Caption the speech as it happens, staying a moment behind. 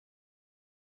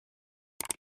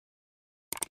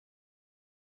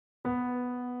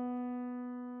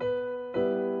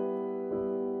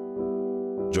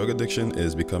Drug addiction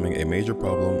is becoming a major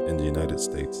problem in the United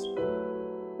States.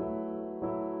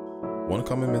 One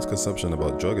common misconception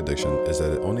about drug addiction is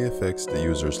that it only affects the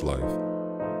user's life.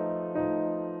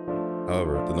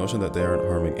 However, the notion that they aren't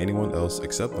harming anyone else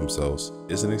except themselves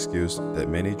is an excuse that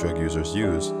many drug users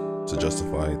use to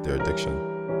justify their addiction.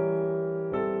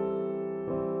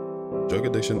 Drug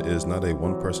addiction is not a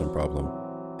one-person problem.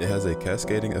 It has a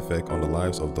cascading effect on the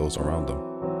lives of those around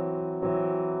them.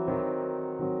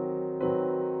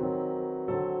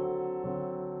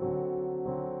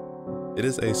 It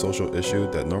is a social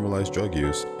issue that normalizes drug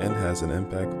use and has an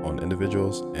impact on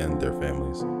individuals and their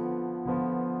families.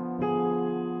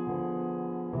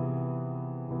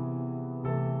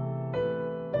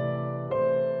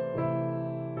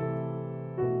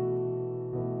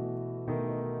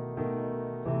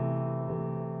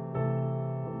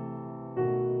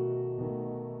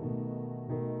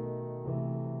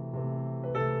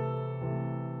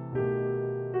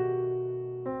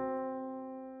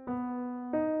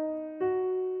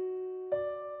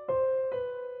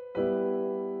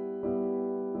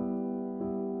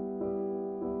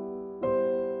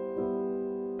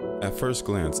 At first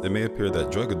glance, it may appear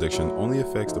that drug addiction only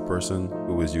affects the person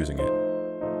who is using it.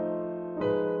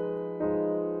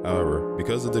 However,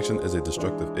 because addiction is a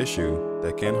destructive issue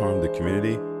that can harm the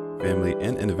community, family,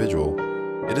 and individual,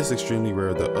 it is extremely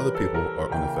rare that other people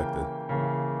are unaffected.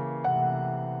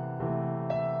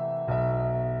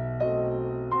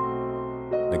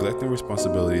 Neglecting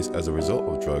responsibilities as a result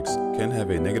of drugs can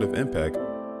have a negative impact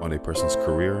on a person's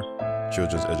career,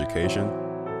 children's education,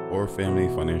 or family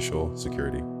financial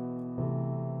security.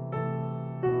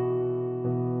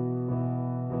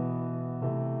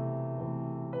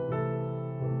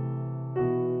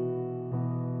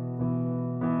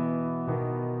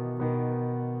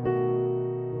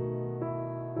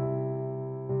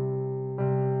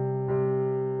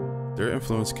 Their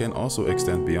influence can also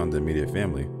extend beyond the immediate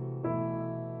family.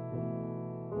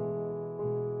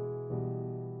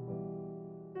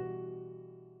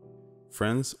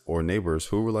 Friends or neighbors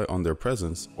who rely on their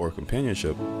presence or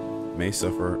companionship may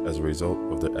suffer as a result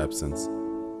of their absence.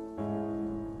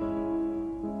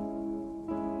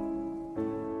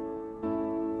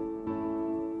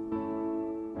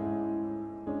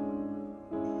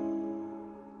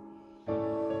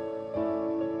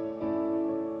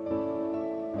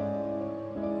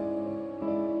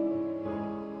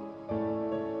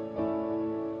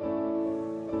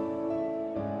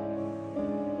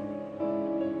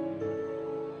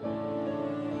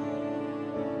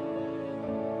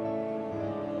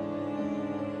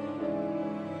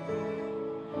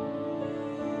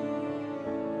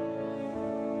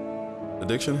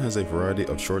 Addiction has a variety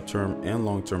of short-term and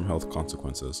long-term health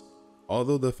consequences.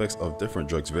 Although the effects of different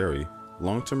drugs vary,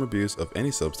 long-term abuse of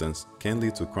any substance can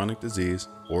lead to chronic disease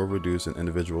or reduce an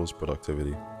individual's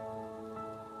productivity.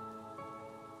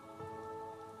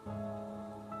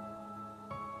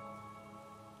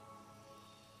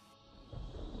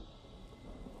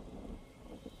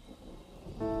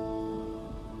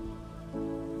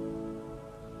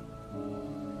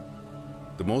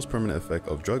 The most permanent effect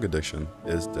of drug addiction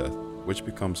is death, which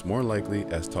becomes more likely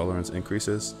as tolerance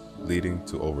increases, leading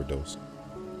to overdose.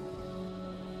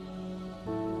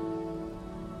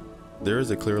 There is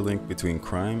a clear link between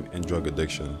crime and drug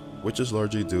addiction, which is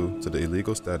largely due to the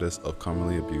illegal status of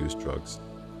commonly abused drugs.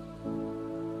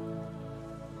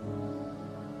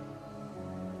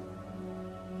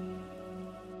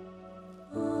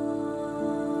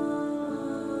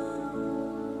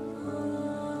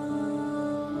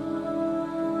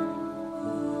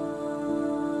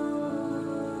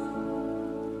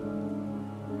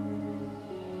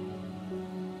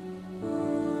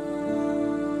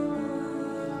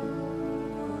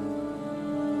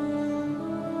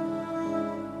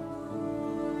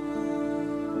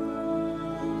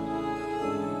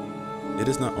 It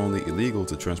is not only illegal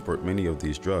to transport many of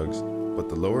these drugs, but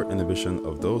the lower inhibition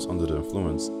of those under the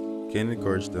influence can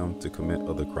encourage them to commit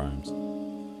other crimes.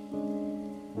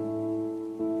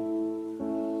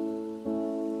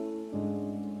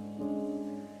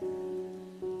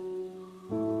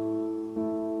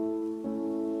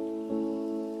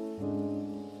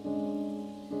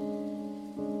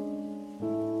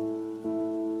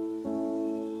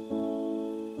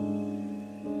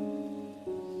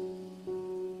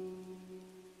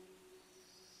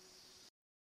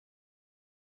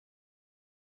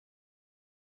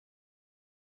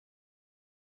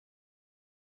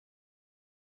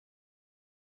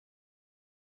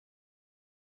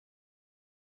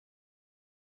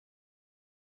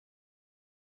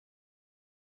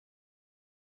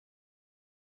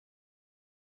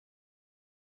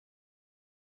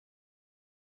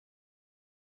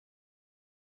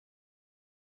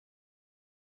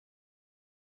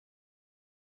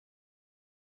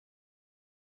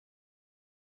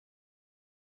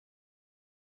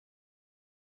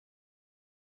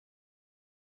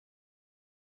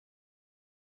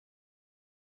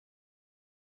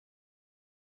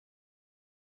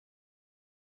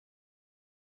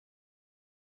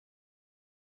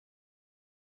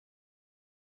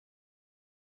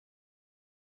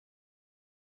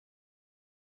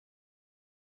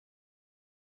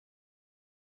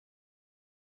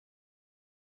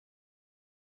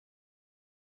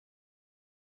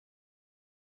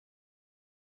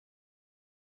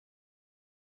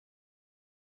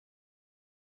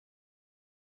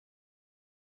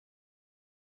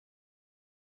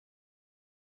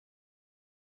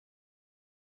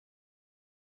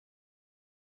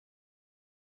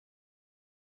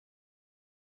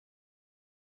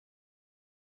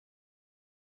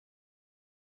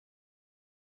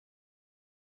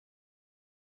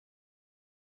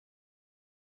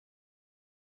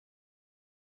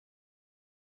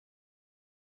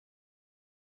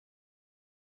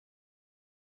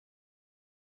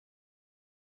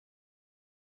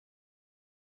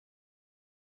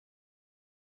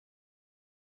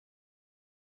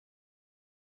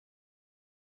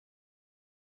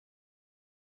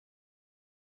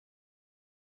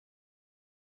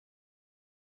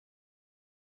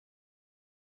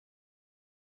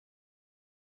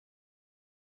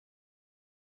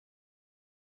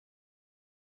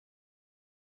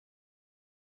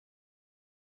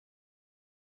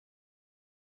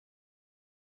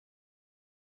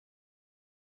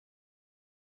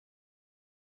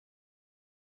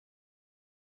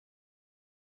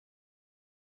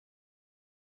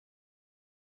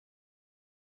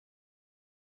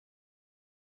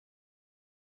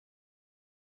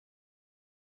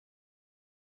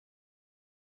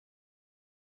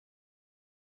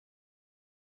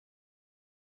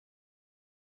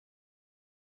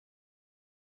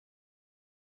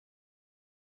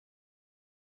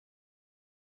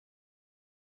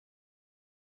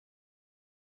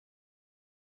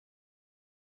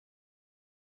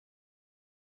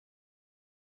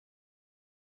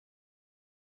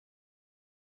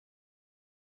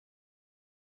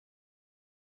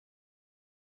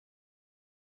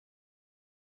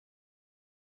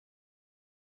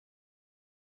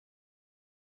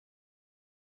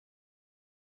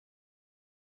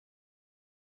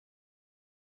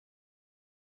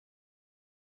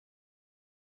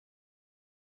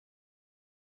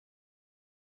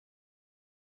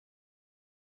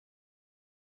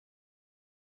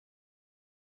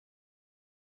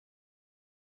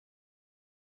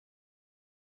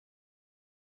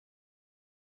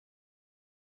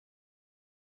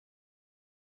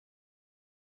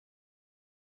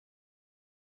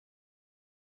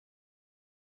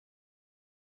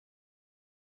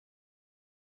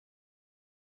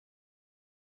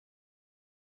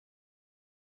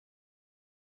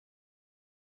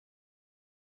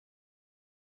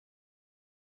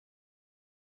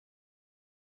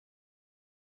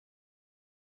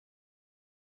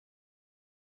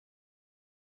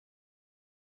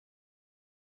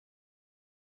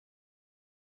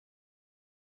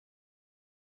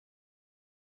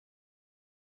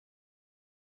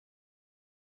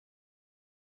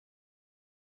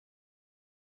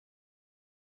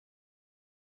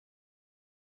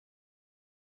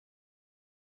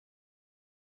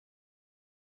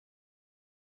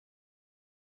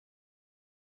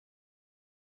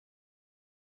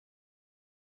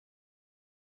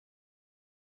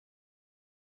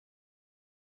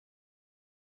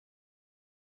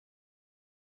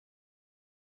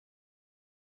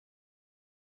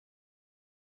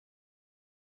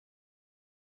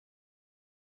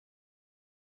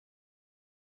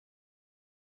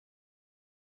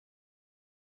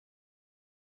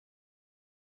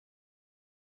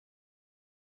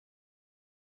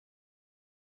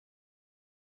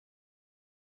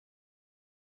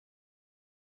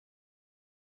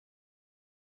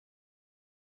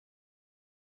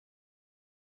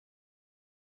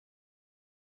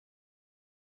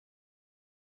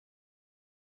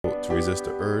 to resist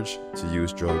the urge to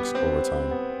use drugs over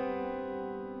time.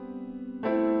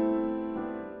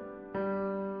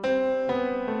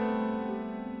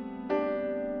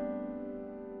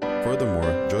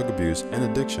 Furthermore, drug abuse and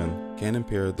addiction can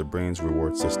impair the brain's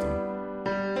reward system.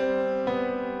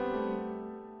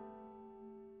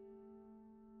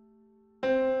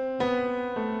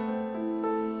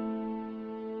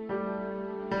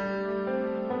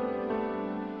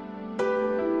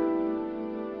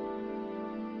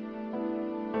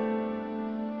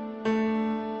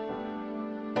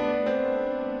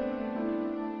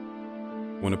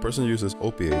 When a person uses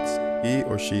opiates, he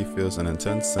or she feels an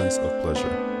intense sense of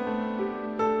pleasure.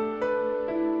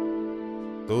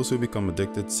 Those who become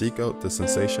addicted seek out the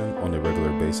sensation on a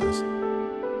regular basis.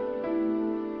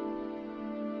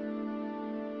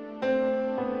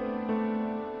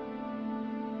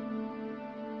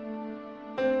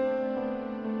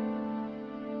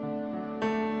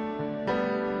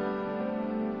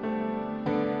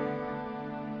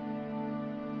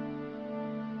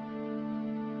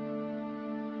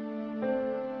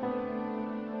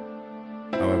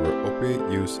 However,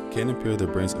 opiate use can impair the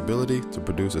brain's ability to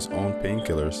produce its own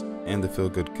painkillers and the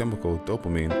feel-good chemical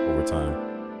dopamine over time.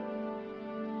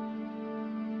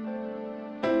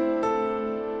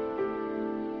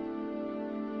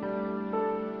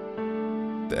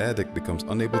 The addict becomes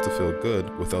unable to feel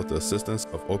good without the assistance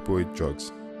of opioid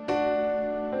drugs.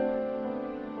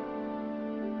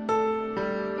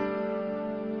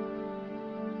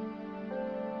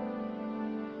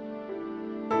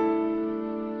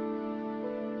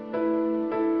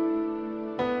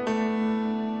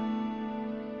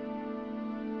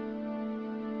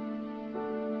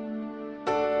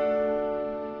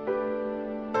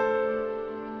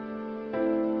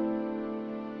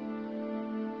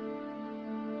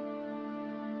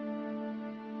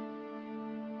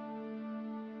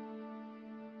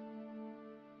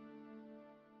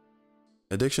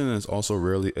 Addiction is also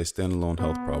rarely a standalone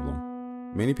health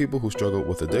problem. Many people who struggle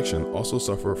with addiction also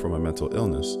suffer from a mental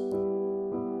illness.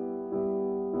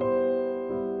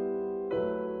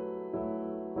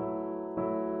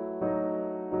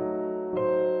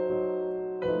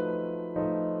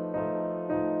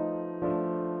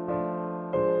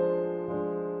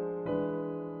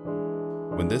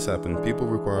 When this happens, people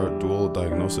require dual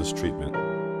diagnosis treatment.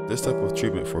 This type of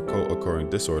treatment for co-occurring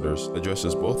disorders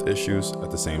addresses both issues at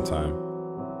the same time.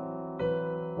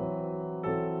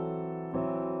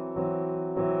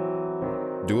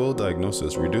 Dual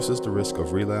diagnosis reduces the risk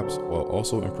of relapse while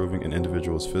also improving an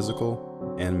individual's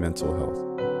physical and mental health.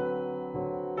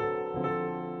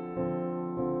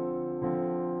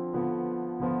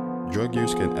 Drug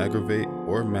use can aggravate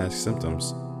or mask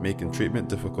symptoms, making treatment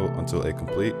difficult until a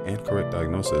complete and correct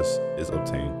diagnosis is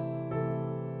obtained.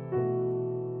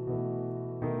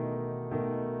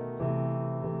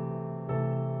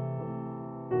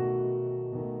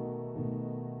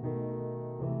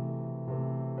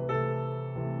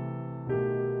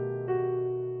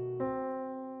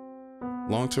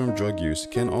 Long-term drug use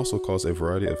can also cause a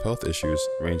variety of health issues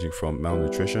ranging from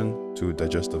malnutrition to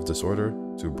digestive disorder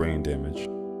to brain damage.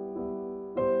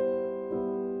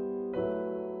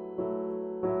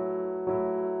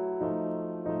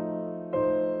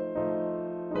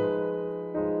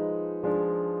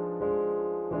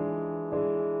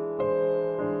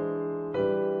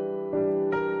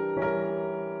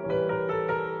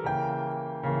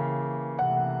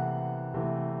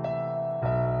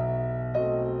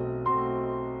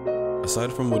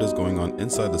 Aside from what is going on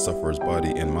inside the sufferer's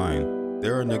body and mind,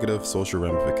 there are negative social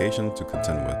ramifications to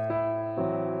contend with.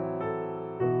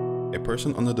 A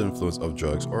person under the influence of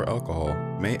drugs or alcohol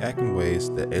may act in ways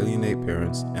that alienate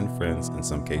parents and friends in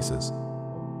some cases.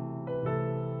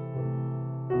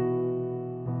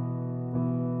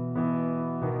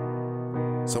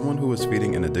 Someone who is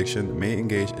feeding an addiction may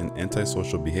engage in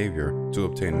antisocial behavior to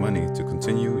obtain money to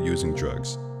continue using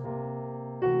drugs.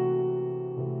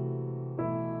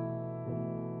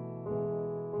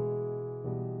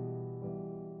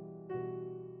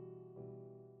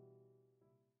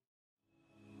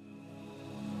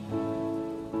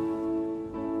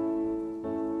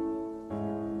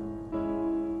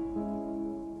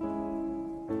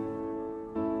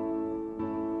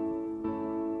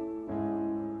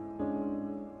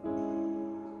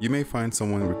 You may find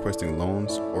someone requesting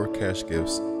loans or cash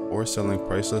gifts or selling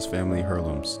priceless family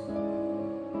heirlooms.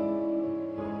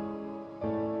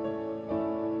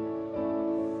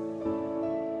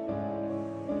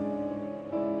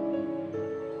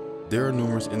 There are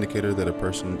numerous indicators that a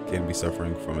person can be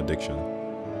suffering from addiction.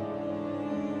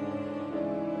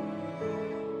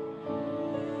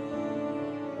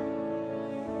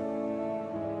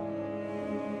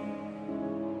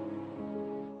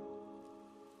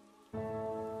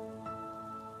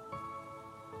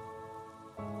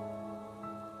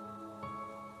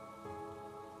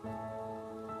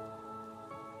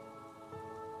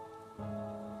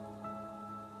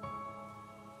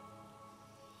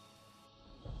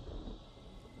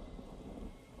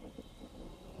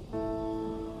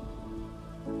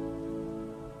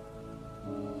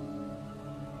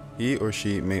 He or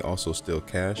she may also steal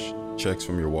cash, checks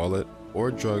from your wallet,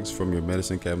 or drugs from your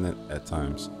medicine cabinet at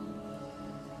times.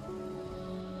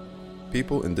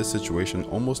 People in this situation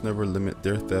almost never limit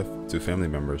their theft to family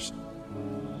members.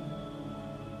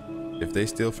 If they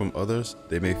steal from others,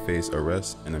 they may face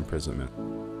arrest and imprisonment.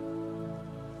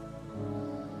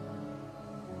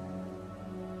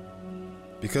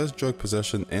 Because drug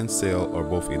possession and sale are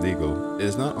both illegal, it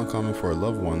is not uncommon for a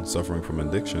loved one suffering from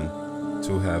addiction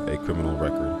to have a criminal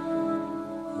record.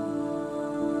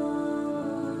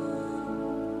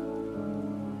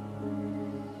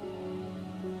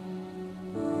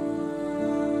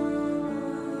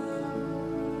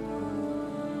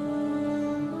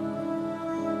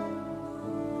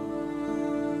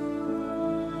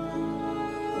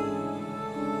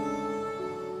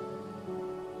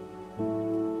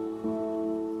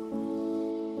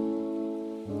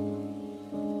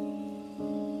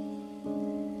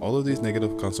 All of these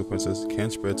negative consequences can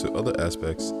spread to other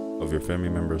aspects of your family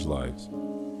members' lives.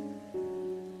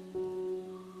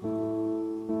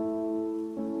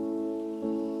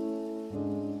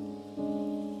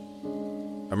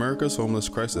 America's homeless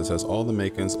crisis has all the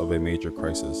makings of a major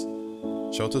crisis.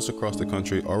 Shelters across the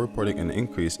country are reporting an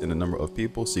increase in the number of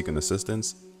people seeking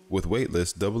assistance, with wait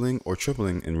lists doubling or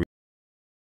tripling in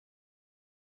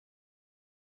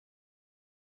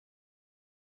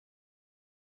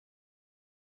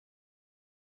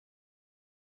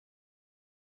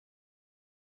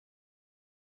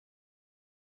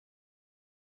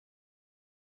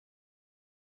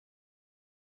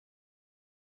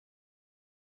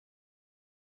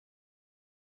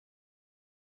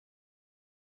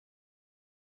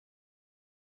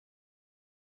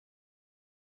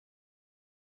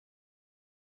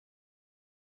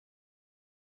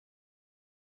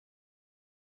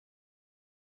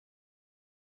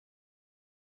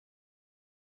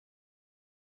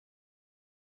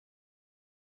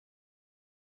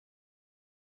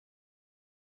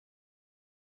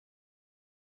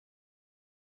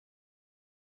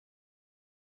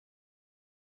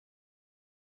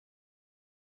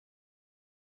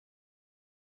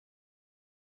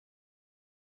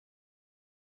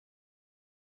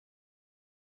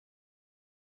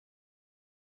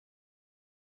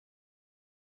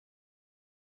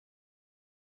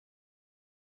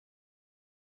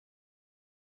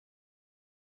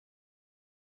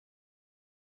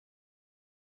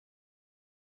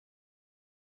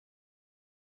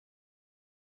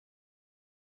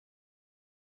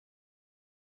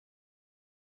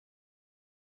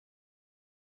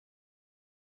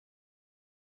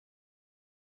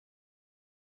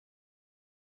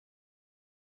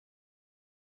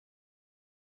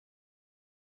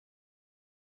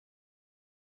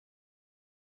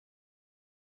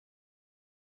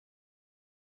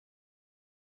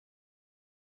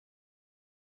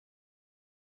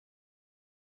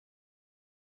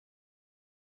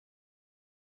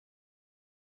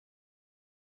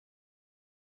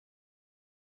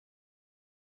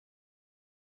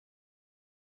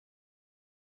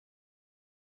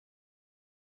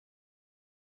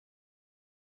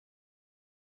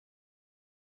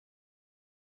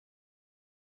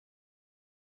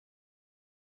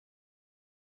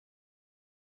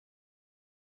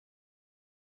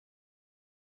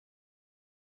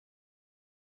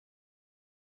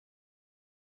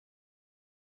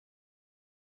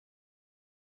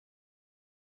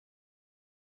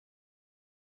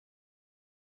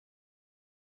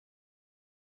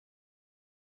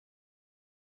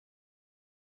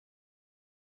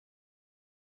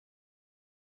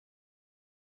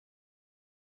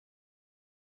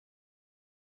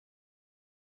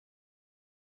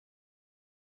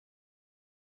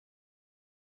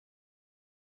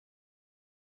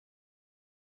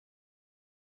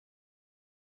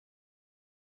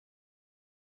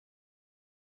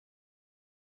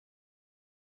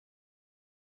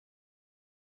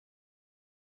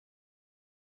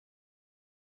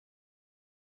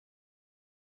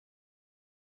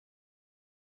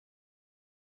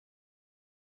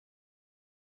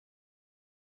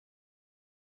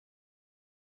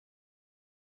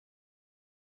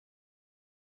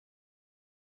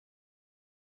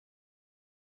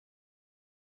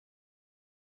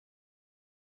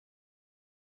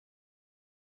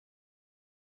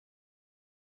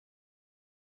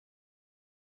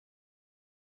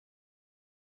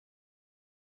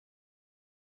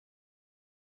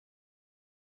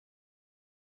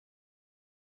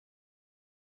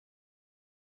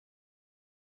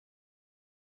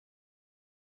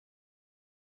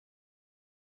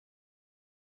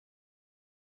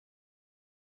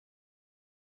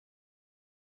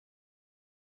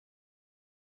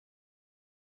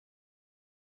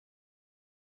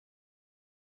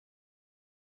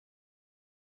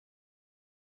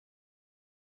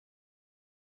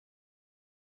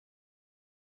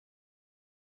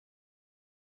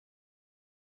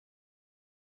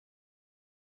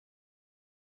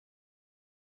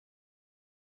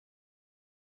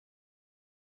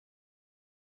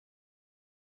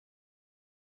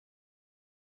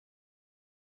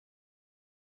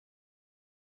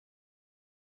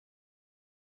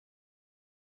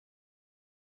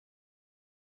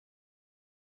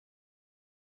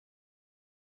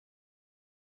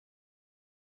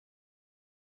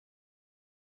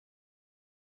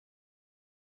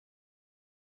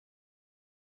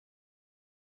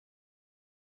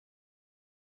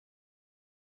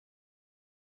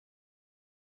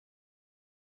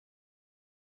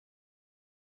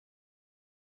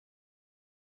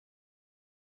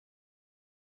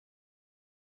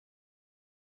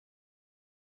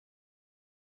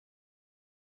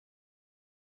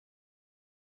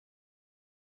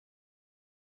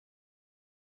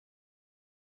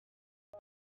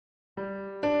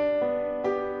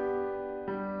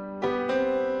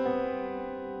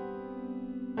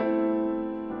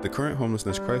The current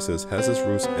homelessness crisis has its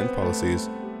roots in policies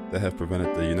that have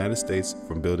prevented the United States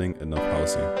from building enough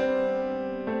housing.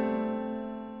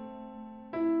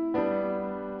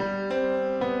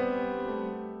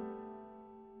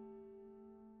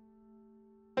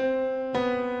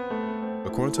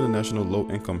 According to the National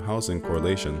Low-Income Housing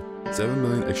Correlation, 7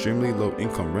 million extremely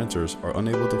low-income renters are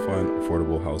unable to find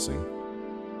affordable housing.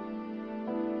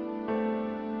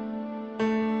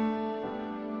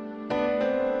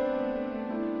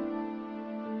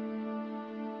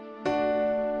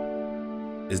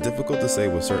 It's difficult to say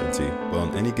with certainty, but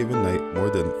on any given night, more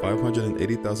than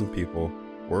 580,000 people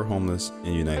were homeless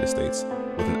in the United States,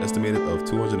 with an estimated of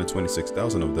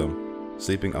 226,000 of them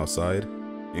sleeping outside,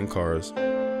 in cars,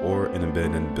 or in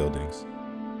abandoned buildings.